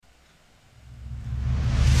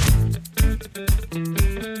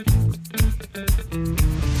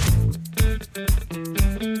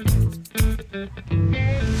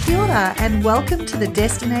Hola and welcome to the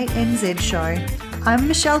Destinate NZ show. I'm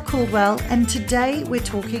Michelle Caldwell and today we're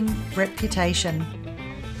talking reputation.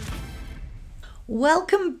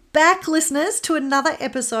 Welcome back, listeners, to another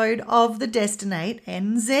episode of the Destinate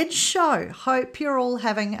NZ show. Hope you're all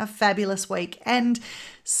having a fabulous week and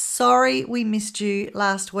sorry we missed you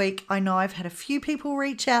last week. I know I've had a few people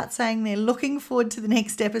reach out saying they're looking forward to the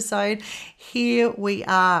next episode. Here we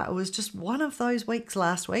are. It was just one of those weeks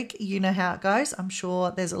last week. You know how it goes. I'm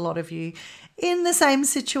sure there's a lot of you in the same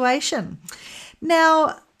situation.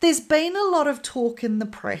 Now, there's been a lot of talk in the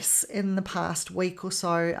press in the past week or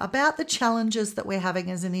so about the challenges that we're having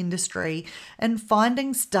as an industry and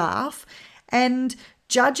finding staff, and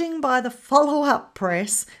judging by the follow-up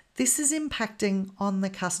press, this is impacting on the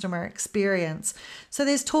customer experience. So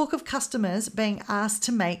there's talk of customers being asked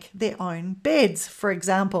to make their own beds, for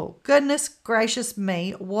example. Goodness gracious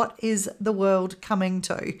me, what is the world coming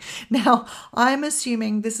to? Now, I'm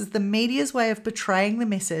assuming this is the media's way of portraying the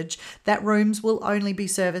message that rooms will only be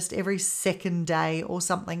serviced every second day or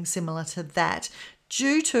something similar to that,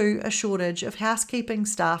 due to a shortage of housekeeping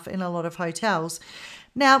staff in a lot of hotels.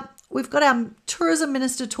 Now, we've got our tourism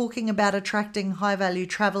minister talking about attracting high-value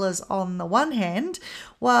travellers on the one hand,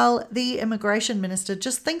 while the immigration minister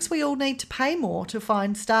just thinks we all need to pay more to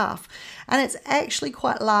find staff. And it's actually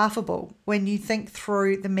quite laughable when you think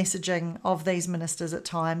through the messaging of these ministers at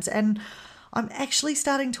times. And I'm actually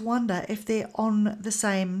starting to wonder if they're on the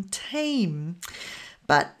same team.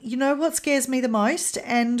 But you know what scares me the most,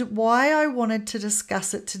 and why I wanted to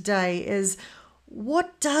discuss it today, is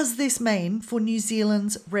what does this mean for New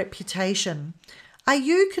Zealand's reputation? Are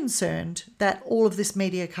you concerned that all of this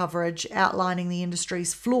media coverage outlining the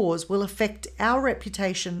industry's flaws will affect our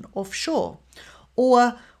reputation offshore?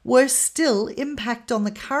 Or worse still, impact on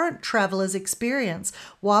the current travellers' experience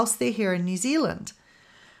whilst they're here in New Zealand?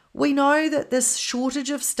 We know that this shortage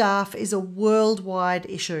of staff is a worldwide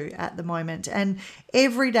issue at the moment, and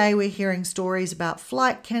every day we're hearing stories about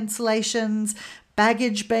flight cancellations,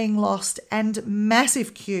 baggage being lost, and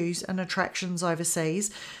massive queues and attractions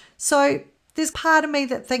overseas. So there's part of me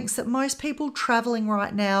that thinks that most people travelling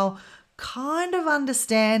right now kind of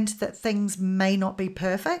understand that things may not be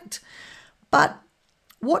perfect. But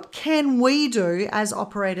what can we do as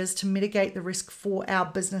operators to mitigate the risk for our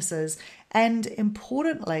businesses and,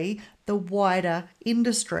 importantly, the wider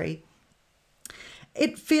industry?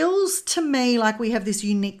 It feels to me like we have this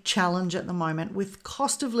unique challenge at the moment with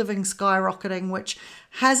cost of living skyrocketing, which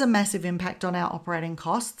has a massive impact on our operating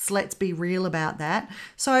costs. Let's be real about that.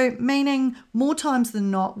 So meaning more times than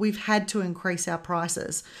not, we've had to increase our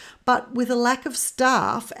prices. But with a lack of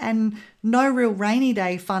staff and no real rainy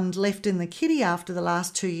day fund left in the kitty after the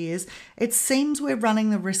last 2 years, it seems we're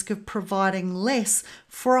running the risk of providing less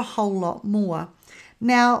for a whole lot more.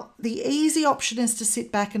 Now, the easy option is to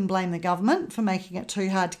sit back and blame the government for making it too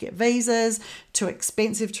hard to get visas, too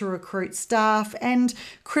expensive to recruit staff, and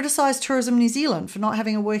criticise Tourism New Zealand for not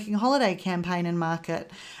having a working holiday campaign in market.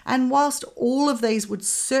 And whilst all of these would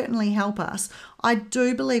certainly help us, I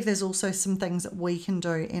do believe there's also some things that we can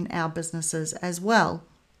do in our businesses as well.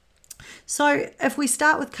 So if we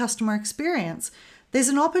start with customer experience, there's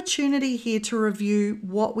an opportunity here to review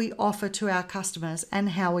what we offer to our customers and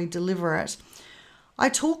how we deliver it. I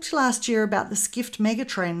talked last year about the skift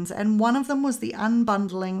megatrends, and one of them was the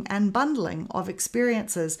unbundling and bundling of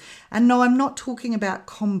experiences. And no, I'm not talking about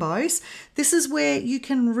combos. This is where you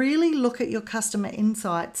can really look at your customer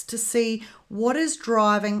insights to see what is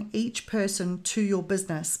driving each person to your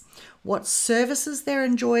business, what services they're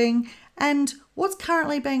enjoying, and what's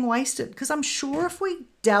currently being wasted. Because I'm sure if we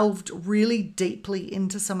delved really deeply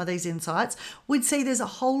into some of these insights, we'd see there's a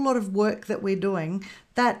whole lot of work that we're doing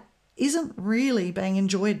that isn't really being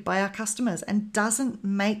enjoyed by our customers and doesn't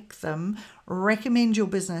make them recommend your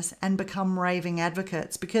business and become raving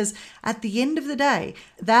advocates, because at the end of the day,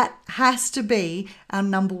 that has to be our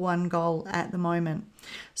number one goal at the moment.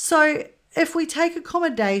 So if we take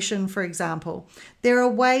accommodation, for example, there are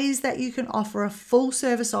ways that you can offer a full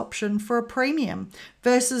service option for a premium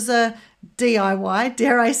versus a DIY,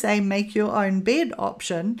 dare I say, make your own bed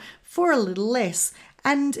option for a little less.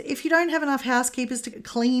 And if you don't have enough housekeepers to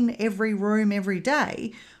clean every room every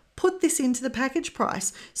day, put this into the package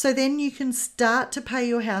price. So then you can start to pay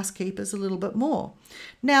your housekeepers a little bit more.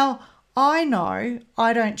 Now, I know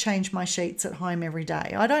I don't change my sheets at home every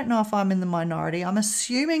day. I don't know if I'm in the minority. I'm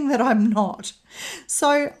assuming that I'm not.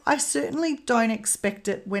 So I certainly don't expect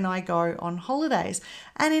it when I go on holidays.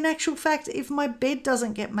 And in actual fact, if my bed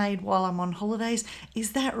doesn't get made while I'm on holidays,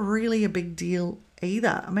 is that really a big deal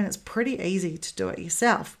either? I mean, it's pretty easy to do it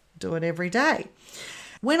yourself. Do it every day.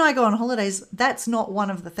 When I go on holidays, that's not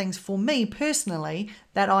one of the things for me personally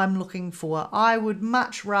that I'm looking for. I would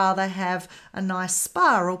much rather have a nice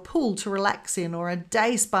spa or pool to relax in, or a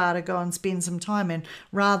day spa to go and spend some time in,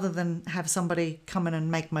 rather than have somebody come in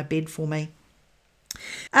and make my bed for me.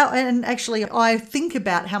 And actually, I think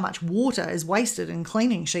about how much water is wasted in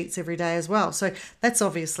cleaning sheets every day as well. So that's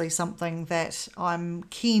obviously something that I'm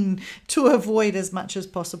keen to avoid as much as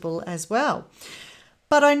possible as well.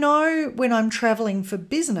 But I know when I'm traveling for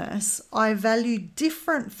business, I value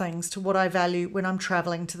different things to what I value when I'm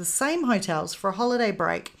traveling to the same hotels for a holiday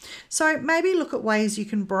break. So maybe look at ways you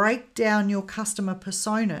can break down your customer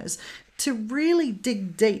personas to really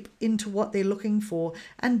dig deep into what they're looking for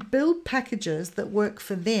and build packages that work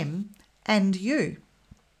for them and you.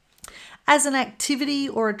 As an activity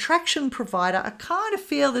or attraction provider, I kind of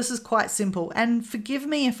feel this is quite simple, and forgive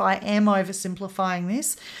me if I am oversimplifying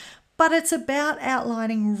this, but it's about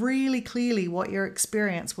outlining really clearly what your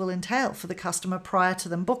experience will entail for the customer prior to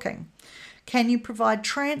them booking. Can you provide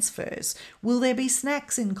transfers? Will there be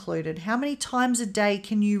snacks included? How many times a day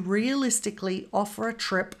can you realistically offer a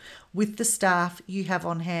trip with the staff you have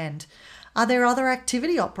on hand? Are there other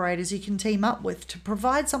activity operators you can team up with to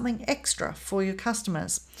provide something extra for your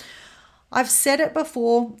customers? I've said it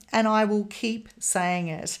before and I will keep saying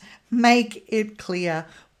it. Make it clear.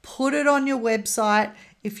 Put it on your website.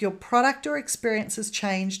 If your product or experience has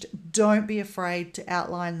changed, don't be afraid to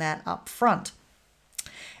outline that up front.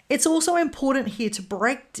 It's also important here to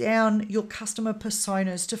break down your customer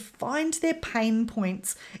personas to find their pain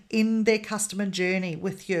points in their customer journey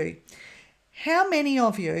with you. How many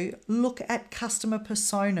of you look at customer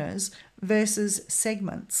personas versus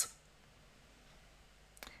segments?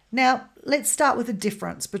 Now, let's start with the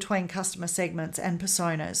difference between customer segments and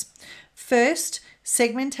personas. First,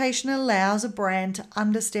 segmentation allows a brand to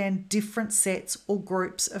understand different sets or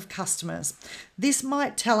groups of customers. This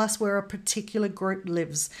might tell us where a particular group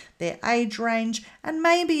lives, their age range, and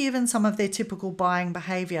maybe even some of their typical buying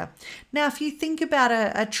behavior. Now, if you think about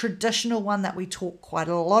a traditional one that we talk quite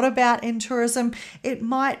a lot about in tourism, it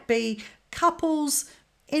might be couples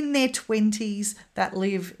in their 20s that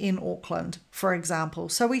live in Auckland, for example.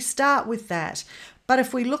 So we start with that. But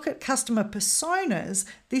if we look at customer personas,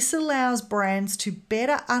 this allows brands to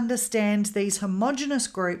better understand these homogenous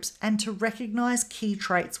groups and to recognize key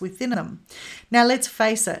traits within them. Now, let's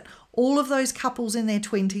face it, all of those couples in their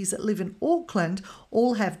 20s that live in Auckland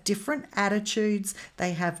all have different attitudes,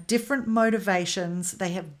 they have different motivations,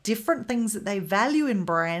 they have different things that they value in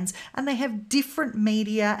brands, and they have different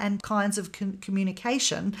media and kinds of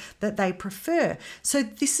communication that they prefer. So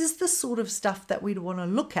this is the sort of stuff that we'd want to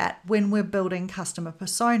look at when we're building customer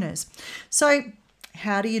personas. So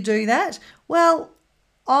how do you do that? Well,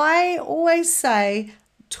 I always say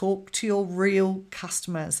talk to your real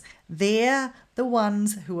customers. They're the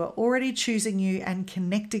ones who are already choosing you and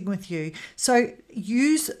connecting with you. So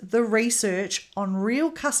use the research on real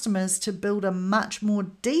customers to build a much more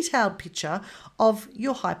detailed picture of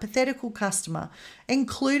your hypothetical customer,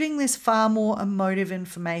 including this far more emotive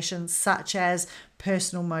information such as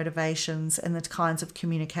personal motivations and the kinds of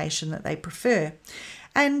communication that they prefer.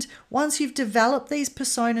 And once you've developed these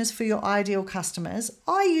personas for your ideal customers,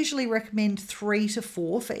 I usually recommend 3 to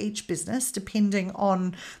 4 for each business, depending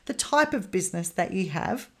on the type of business that you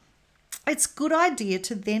have. It's a good idea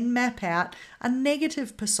to then map out a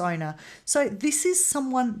negative persona. So this is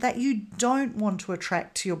someone that you don't want to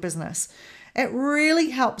attract to your business. It really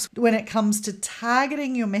helps when it comes to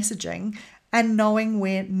targeting your messaging and knowing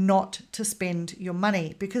where not to spend your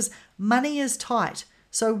money, because money is tight.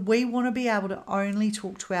 So we want to be able to only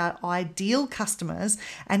talk to our ideal customers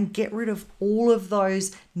and get rid of all of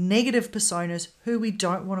those negative personas who we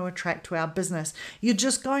don't want to attract to our business. You're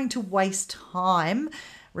just going to waste time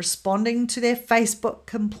responding to their Facebook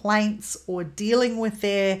complaints or dealing with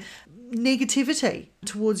their negativity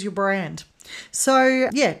towards your brand. So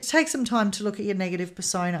yeah, take some time to look at your negative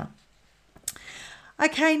persona.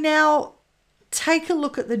 Okay, now take a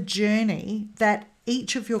look at the journey that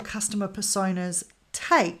each of your customer personas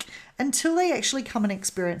take until they actually come and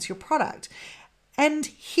experience your product. And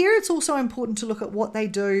here it's also important to look at what they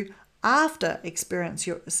do after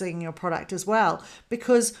seeing your product as well,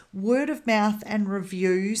 because word of mouth and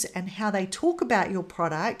reviews and how they talk about your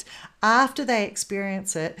product after they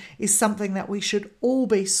experience it is something that we should all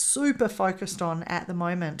be super focused on at the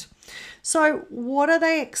moment. So what are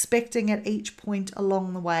they expecting at each point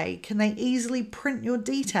along the way? Can they easily print your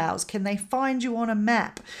details? Can they find you on a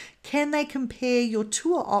map? Can they compare your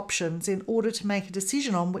tour options in order to make a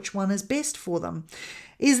decision on which one is best for them?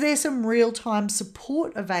 Is there some real-time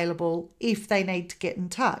support available if they need to get in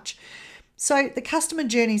touch? So the customer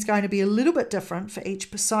journey is going to be a little bit different for each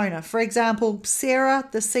persona. For example, Sarah,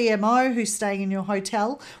 the CMO who's staying in your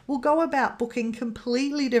hotel, will go about booking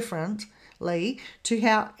completely differently to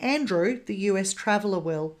how Andrew, the US traveller,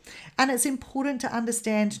 will. And it's important to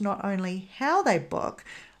understand not only how they book,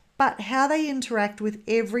 but how they interact with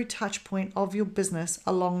every touch point of your business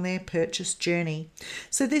along their purchase journey.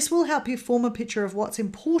 So this will help you form a picture of what's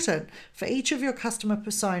important for each of your customer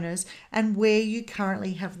personas and where you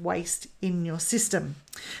currently have waste in your system.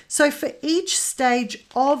 So for each stage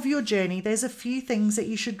of your journey, there's a few things that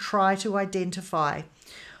you should try to identify.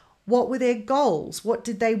 What were their goals? What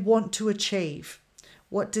did they want to achieve?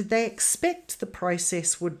 What did they expect the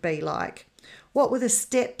process would be like? What were the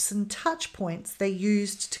steps and touch points they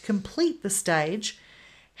used to complete the stage?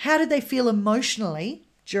 How did they feel emotionally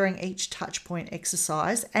during each touch point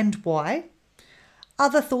exercise and why?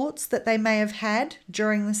 Other thoughts that they may have had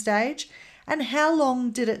during the stage, and how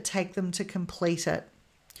long did it take them to complete it?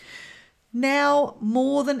 Now,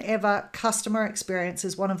 more than ever, customer experience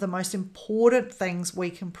is one of the most important things we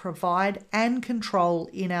can provide and control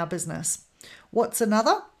in our business. What's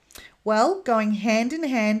another? Well, going hand in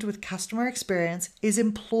hand with customer experience is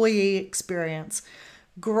employee experience.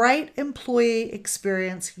 Great employee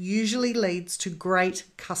experience usually leads to great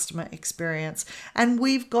customer experience. And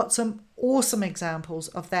we've got some awesome examples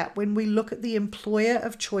of that when we look at the Employer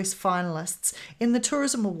of Choice finalists in the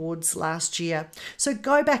Tourism Awards last year. So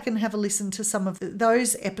go back and have a listen to some of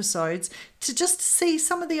those episodes to just see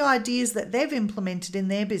some of the ideas that they've implemented in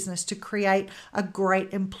their business to create a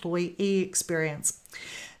great employee experience.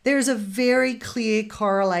 There is a very clear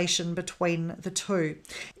correlation between the two.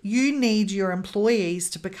 You need your employees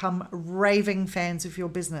to become raving fans of your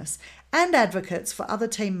business and advocates for other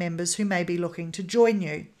team members who may be looking to join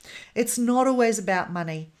you. It's not always about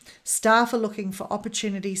money. Staff are looking for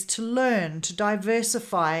opportunities to learn, to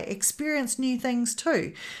diversify, experience new things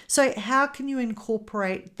too. So how can you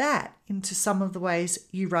incorporate that into some of the ways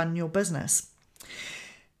you run your business?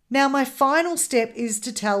 Now, my final step is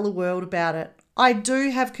to tell the world about it. I do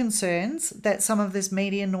have concerns that some of this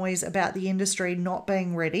media noise about the industry not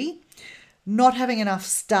being ready, not having enough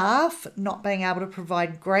staff, not being able to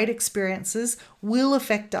provide great experiences will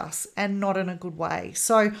affect us, and not in a good way.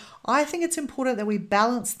 So I think it's important that we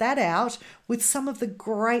balance that out with some of the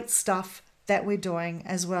great stuff that we're doing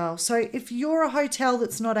as well. So if you're a hotel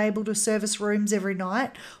that's not able to service rooms every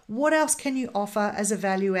night, what else can you offer as a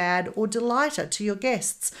value add or delighter to your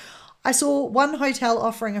guests? I saw one hotel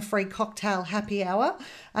offering a free cocktail happy hour.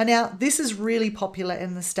 Now, this is really popular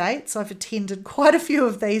in the States. I've attended quite a few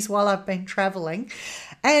of these while I've been traveling.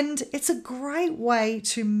 And it's a great way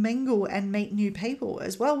to mingle and meet new people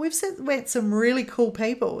as well. We've met some really cool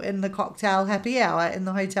people in the cocktail happy hour in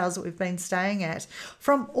the hotels that we've been staying at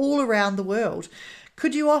from all around the world.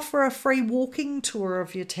 Could you offer a free walking tour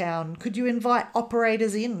of your town? Could you invite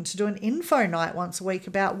operators in to do an info night once a week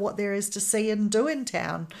about what there is to see and do in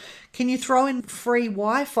town? Can you throw in free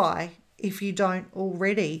Wi-Fi if you don't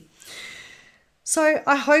already? So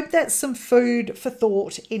I hope that's some food for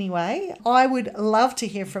thought anyway. I would love to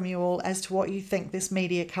hear from you all as to what you think this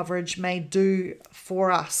media coverage may do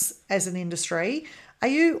for us as an industry. Are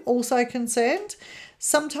you also concerned?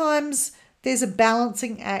 Sometimes there's a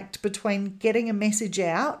balancing act between getting a message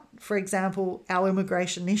out, for example, our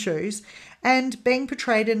immigration issues, and being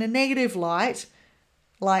portrayed in a negative light,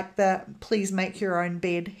 like the "please make your own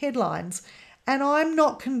bed" headlines. And I'm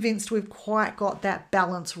not convinced we've quite got that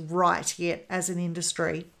balance right yet as an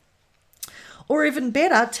industry. Or even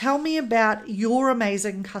better, tell me about your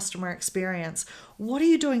amazing customer experience. What are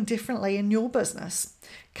you doing differently in your business?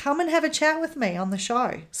 Come and have a chat with me on the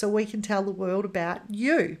show so we can tell the world about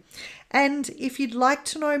you. And if you'd like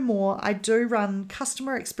to know more, I do run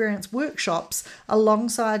customer experience workshops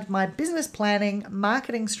alongside my business planning,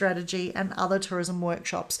 marketing strategy, and other tourism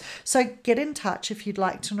workshops. So get in touch if you'd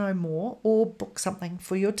like to know more or book something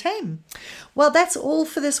for your team. Well, that's all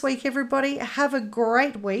for this week, everybody. Have a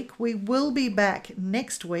great week. We will be back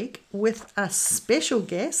next week with a special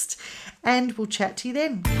guest, and we'll chat to you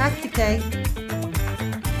then. Ka kite.